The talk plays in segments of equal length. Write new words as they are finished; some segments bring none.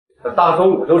这大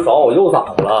中午就找我又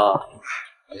咋的了？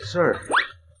没事儿，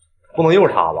不能又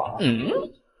是他吧？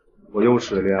我又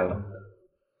失恋了。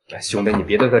哎，兄弟，你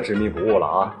别对他执迷不悟了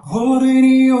啊！我对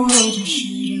你有了就是执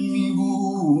迷不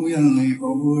悟，眼泪偶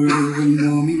尔会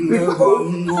莫名的淌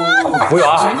过。服务员，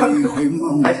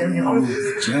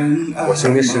我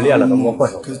兄弟失恋了，能不能换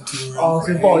首歌？哦，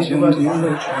不好意思，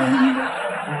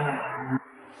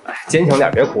哎，坚强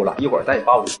点，别哭了，一会儿带你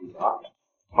爸5级啊。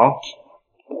好，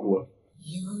我。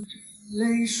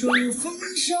泪水分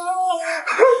手，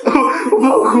我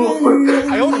哭！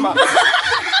哎呦我的妈！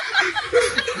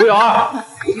服务员，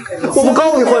我不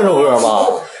告诉你换首歌吗？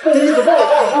不好意思，报了。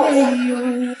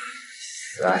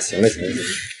哎，行了行了行了，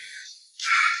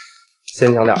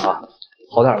坚强点啊，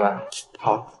好点呗。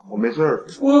好，我没事儿。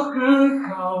我很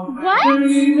好，这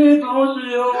一切都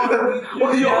是有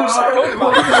我有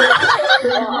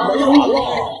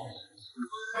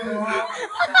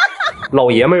老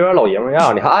爷们有点老爷们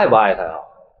样，你还爱不爱他呀？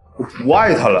我不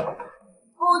爱他了。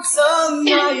不曾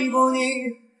爱过你，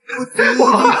我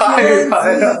爱他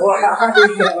呀，我爱他。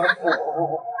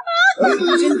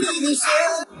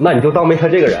那你就当没他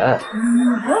这个人。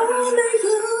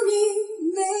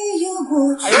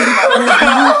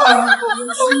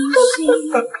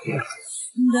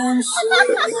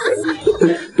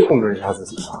控制一下自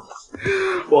己啊！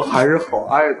我还是好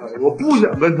爱他，我不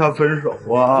想跟他分手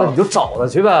啊！那你就找他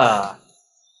去呗。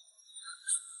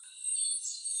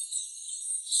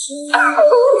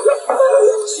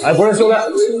哎，不是兄弟！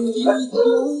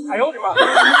哎呦我的妈！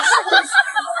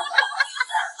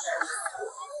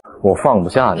我放不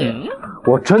下你，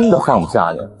我真的放不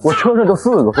下你。我车上就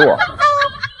4个座。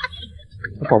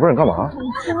宝贝儿，你干嘛？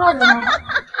信号不吗？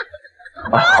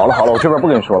哎，好了好了，我这边不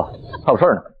跟你说了，还有事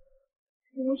儿呢。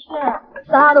不是，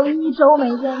咱俩都1周没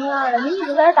见面了，你一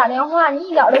直在这打电话，你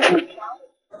一点都不想。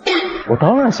我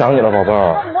当然想你了，宝贝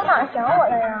儿。那你在哪想我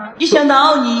了呀？一想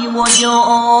到你我就……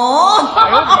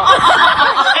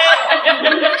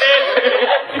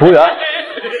服务员，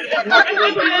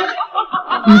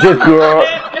你这歌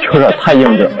有点太应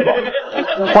景了吧？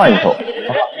换一首。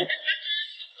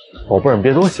宝贝儿，你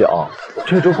别多想，我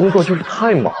这周工作就是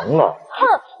太忙了。哼，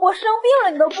我生病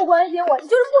了你都不关心我，你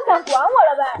就是不想管我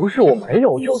了呗？不是，我没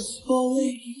有，就是。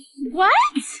What？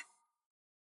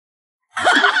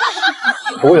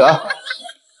 服务员，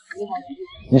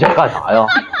你想干啥呀？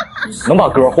能把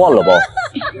歌换了不？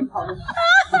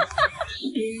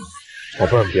宝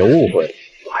贝儿，别误会，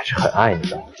我还是很爱你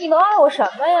的。你能爱我什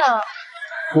么呀？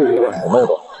不，我什么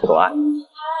都爱。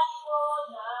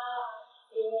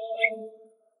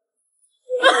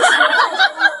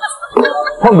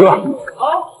换歌。好。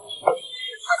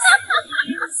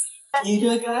哎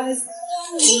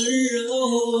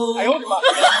呦我的妈！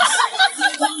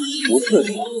不是。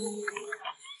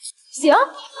行，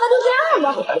那就这样吧。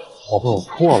宝贝，我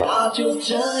错了。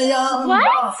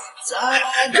What？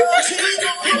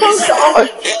 放手！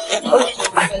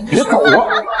哎，别走啊！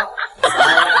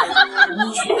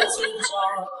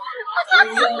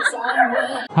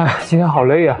哎，今天好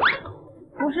累呀。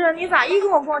不是，你咋一跟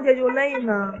我逛街就累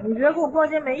呢？你觉得跟我逛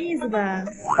街没意思呗？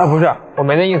啊，不是，我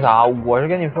没那意思啊，我是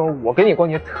跟你说，我跟你逛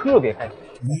街特别开心。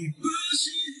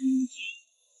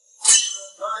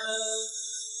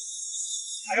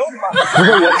哎呦我的妈！不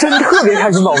是，我真特别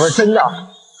开心，宝贝儿，真的。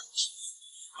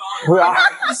服务员，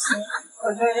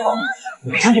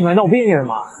你别上去买闹别扭的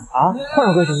嘛！啊，换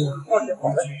首歌行不行？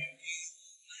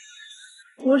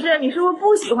不是，你是不是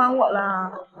不喜欢我了？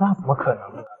那怎么可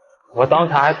能呢？我当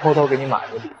时还偷偷给你买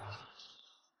了礼物。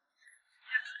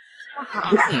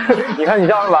你看你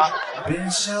笑什么？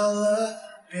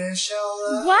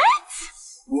 What？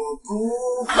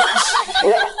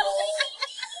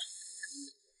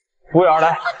 服务员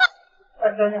来，大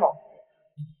哥你好，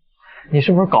你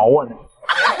是不是搞我呢？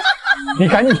你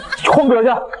赶紧换歌去。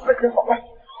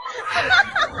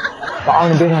宝，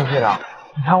你别生气了，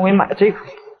你看我给你买这个。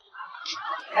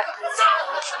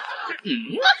这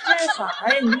是啥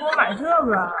呀？你给我买这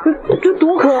个？这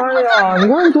多可爱呀！你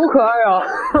看多可爱呀！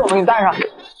我给你戴上。哎，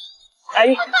哎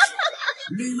呦我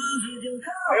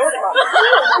的妈！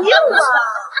你有病吧？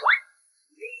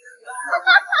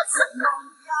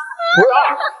服务员，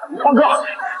换歌。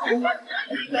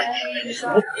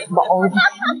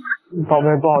宝贝，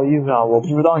不好意思啊，我不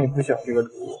知道你不喜欢这个礼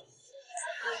物。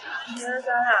我觉得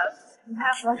咱俩不太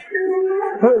合适。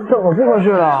不是，怎么不合适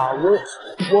了？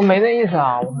我没那意思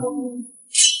啊。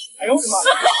哎呦我的妈！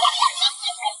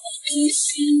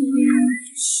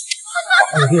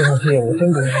你别生气，我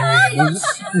真不是。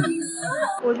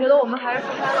我觉得我们还是分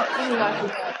开冷静一段时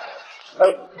间。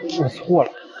我错了。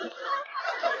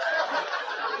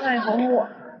那你哄哄我。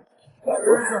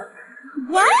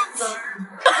What？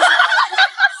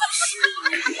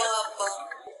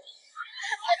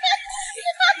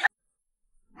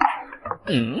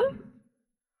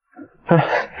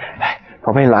哎，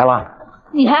宝贝，你来了。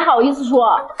你还好意思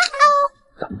说？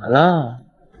怎么了？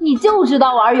你就知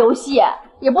道玩游戏，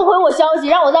也不回我消息，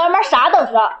让我在外面傻等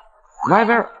着。外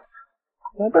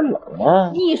边冷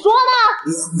吗？你说呢？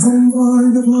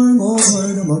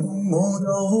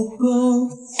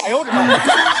哎呦我的妈！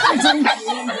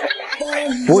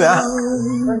服务员，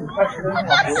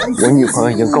我女朋友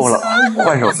已经够冷了，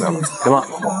换首歌吧，行吗？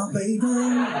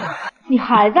你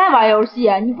还在玩游戏？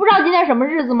你不知道今天什么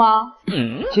日子吗？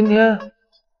今天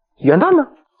元旦呢？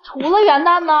除了元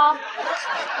旦呢？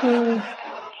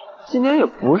今天也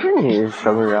不是你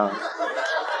生日啊。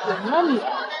行了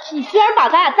你居然把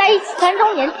咱俩在一起3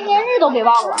周年纪念日都给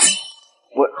忘了。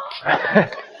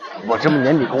我这不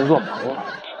年底工作忙了。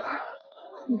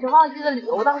你这忘记的理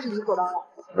由倒是理所当然。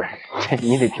不是，这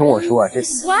你得听我说，这。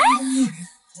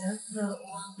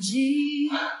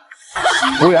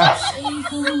服务员，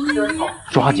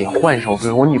抓紧换首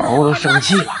歌，我女朋友都生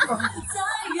气了。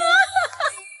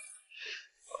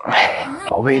哎，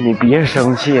宝贝，你别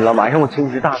生气了，晚上我请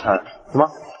你吃大餐，行吗？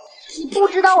你不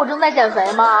知道我正在减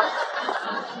肥吗？你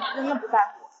真的不在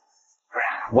乎？不是，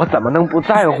我怎么能不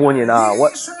在乎你呢？我。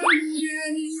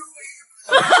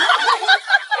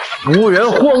服务员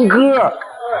换歌。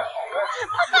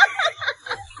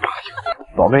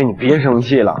宝贝，你别生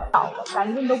气了。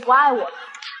感觉你都不爱我了。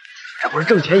这不是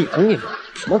挣钱养你吗？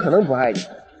怎么可能不爱你？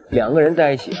两个人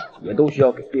在一起也都需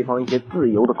要给对方一些自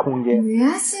由的空间。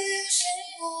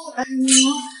哎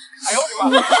呦我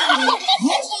的妈！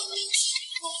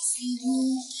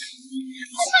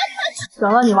行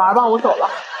了，你玩吧，我走了。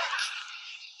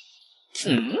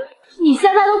你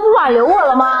现在都不挽留我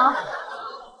了吗？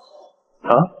啊？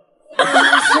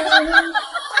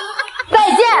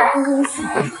再见。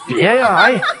别呀，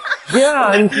哎，别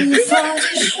呀！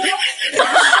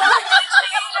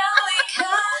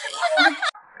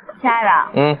亲爱的，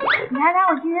你猜猜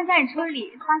我今天在你车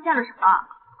里发现了什么？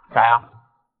啥呀？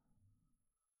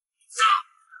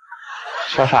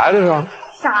啥来着？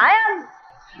啥呀？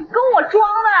你跟我装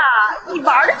的，你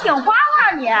玩的挺花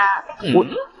花你。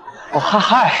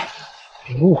嗨，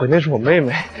你误会，那是我妹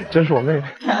妹，真是我妹妹。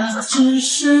她只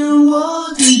是我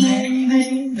的妹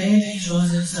妹，妹妹说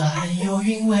着她很有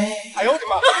韵味。哎呦我的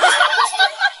妈！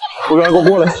服务员，给我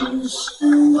过来。哎，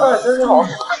真是好。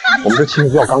我们这气氛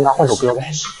比较尴尬，换首歌呗。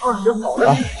行，好的。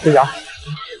啊，谢谢啊。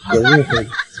有意思，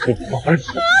宝贝儿。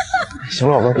行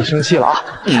了，宝贝儿，别生气了啊。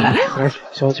来，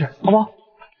消消气，好不好？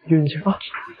运气啊。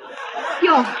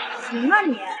哟，行啊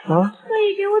你。啊。特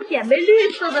意给我点杯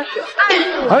绿色的水，暗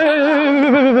示我。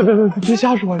别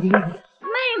瞎说，别瞎说。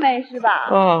妹妹是吧？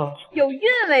啊。有韵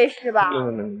味是吧？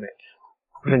没。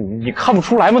不是你看不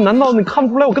出来吗？难道你看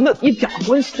不出来我跟他一点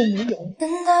关系都没有？难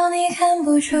道你看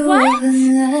不出我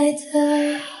本来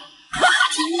的？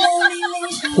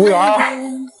服务员，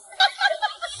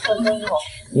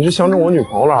你是相中我女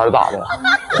朋友了还是咋的？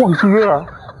换歌。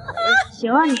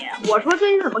行啊你，我说最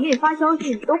近怎么给你发消息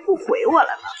你都不回我了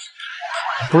呢？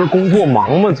不是工作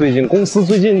忙吗？最近公司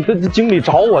最近这经理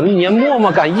找我，那年末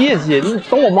嘛赶业绩，你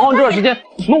等我忙完这段时间，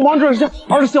弄完这段时间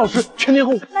24小时全天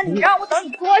候。那你让我等你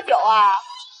多久啊？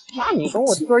那你等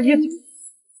我这段业绩。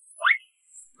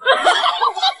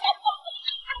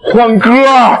换歌，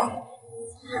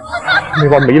没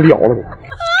完没了了。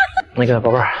那个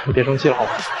宝贝儿，你别生气了好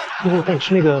吧？一会儿我带你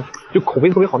吃那个就口碑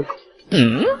特别好的。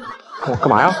干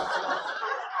嘛呀？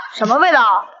什么味道？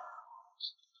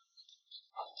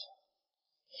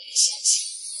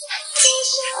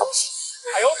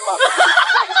哎呦我的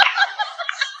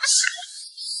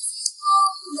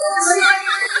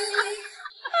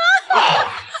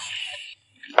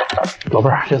妈！宝贝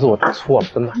儿，这次我打错了，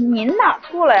真的。您哪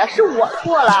错了呀？是我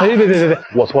错了。哎，别，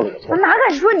我错了。我哪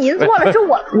敢说您错了，是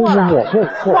我错了。我错了。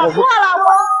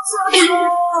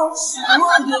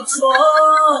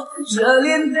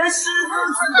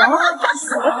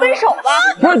我们分手吧。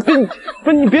不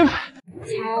是你别。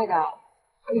亲爱的，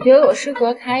你觉得我适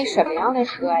合开什么样的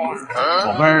车呀？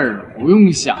宝贝儿，不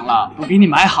用想了，都给你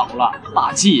买好了，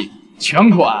大 G 全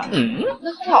款。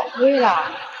那可老贵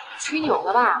了，吹牛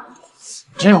了吧？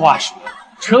这话说，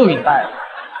车都给你带了，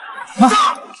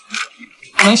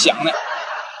不能想呢。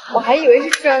我还以为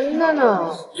是真的呢。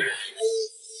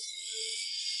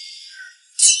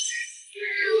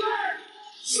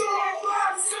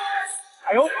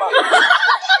哎呦我的妈！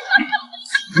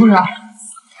服务员，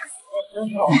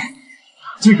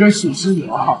这歌属实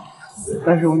我，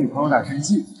但是我女朋友有点生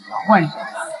气，想换一首。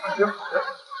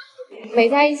没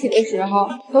在一起的时候，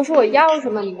都说我要什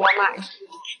么你给我买。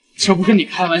这不跟你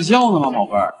开玩笑呢吗，宝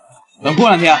贝儿？等过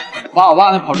2天，把我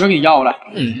爸那跑车给你要过来。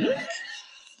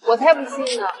我才不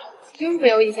信呢！并没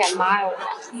有以前骂我。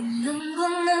服务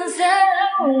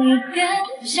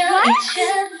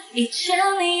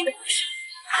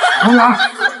员，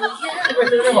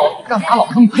干嘛老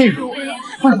这么配合我呀？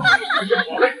快走！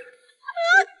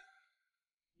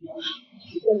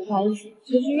跟你在一起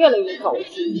真是越来越高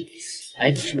兴。哎，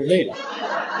你是不是累了？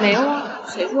没有啊，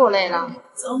谁说我累了？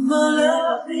服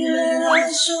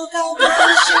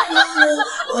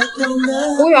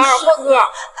务员，换歌。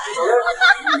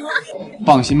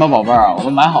放心吧，宝贝儿，我都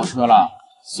买好车了。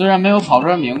虽然没有跑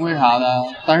车名贵啥的，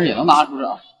但是也能拿出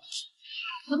手。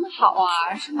这么好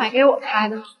啊，是买给我开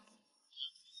的吗？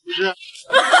不是。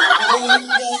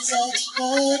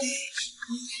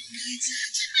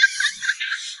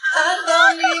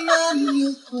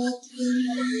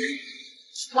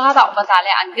拉倒吧，咱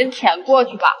俩，你跟钱过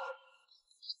去吧。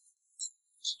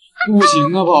不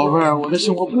行啊，宝贝儿，我的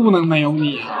生活不能没有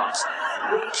你啊！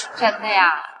真的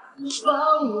呀？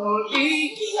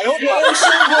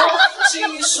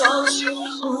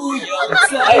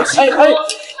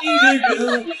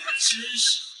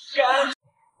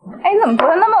哎，你怎么昨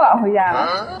天那么晚回家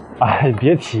了？哎，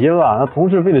别提了，那同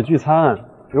事非得聚餐，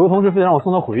有个同事非得让我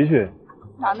送他回去。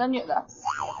男的女的？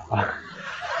啊，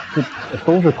这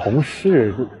都是同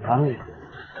事，这咱们，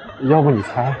要不你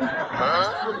猜？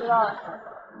不知道。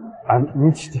啊，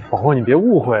宝宝你别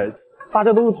误会，大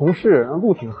家都是同事，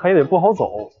路挺黑的也不好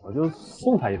走，我就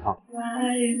送他一趟。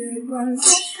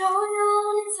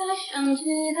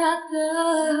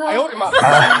哎呦我的妈！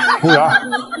哎，服务员，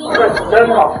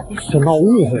这闹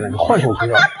误会了，你换首歌。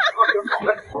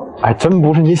哎，真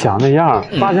不是你想那样，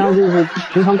大家就是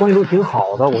平常关系都挺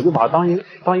好的，我就把她当一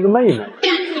个妹妹。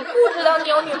你不知道你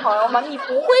有女朋友吗？你不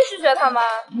会拒绝她吗？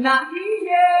那一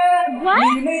夜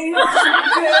你没有拒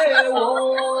绝我。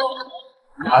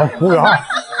哎，服务员，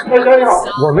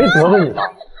我没得罪你吧？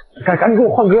赶紧给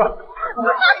我换歌。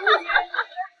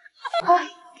哎，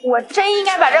我真应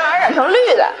该把这玩意儿染成绿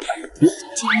的。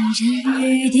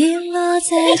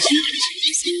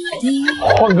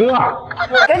换歌。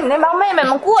跟你那帮妹妹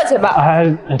们过去吧。哎，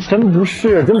真不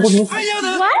是。撒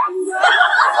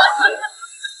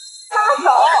手。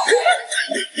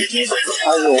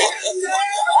哎呦。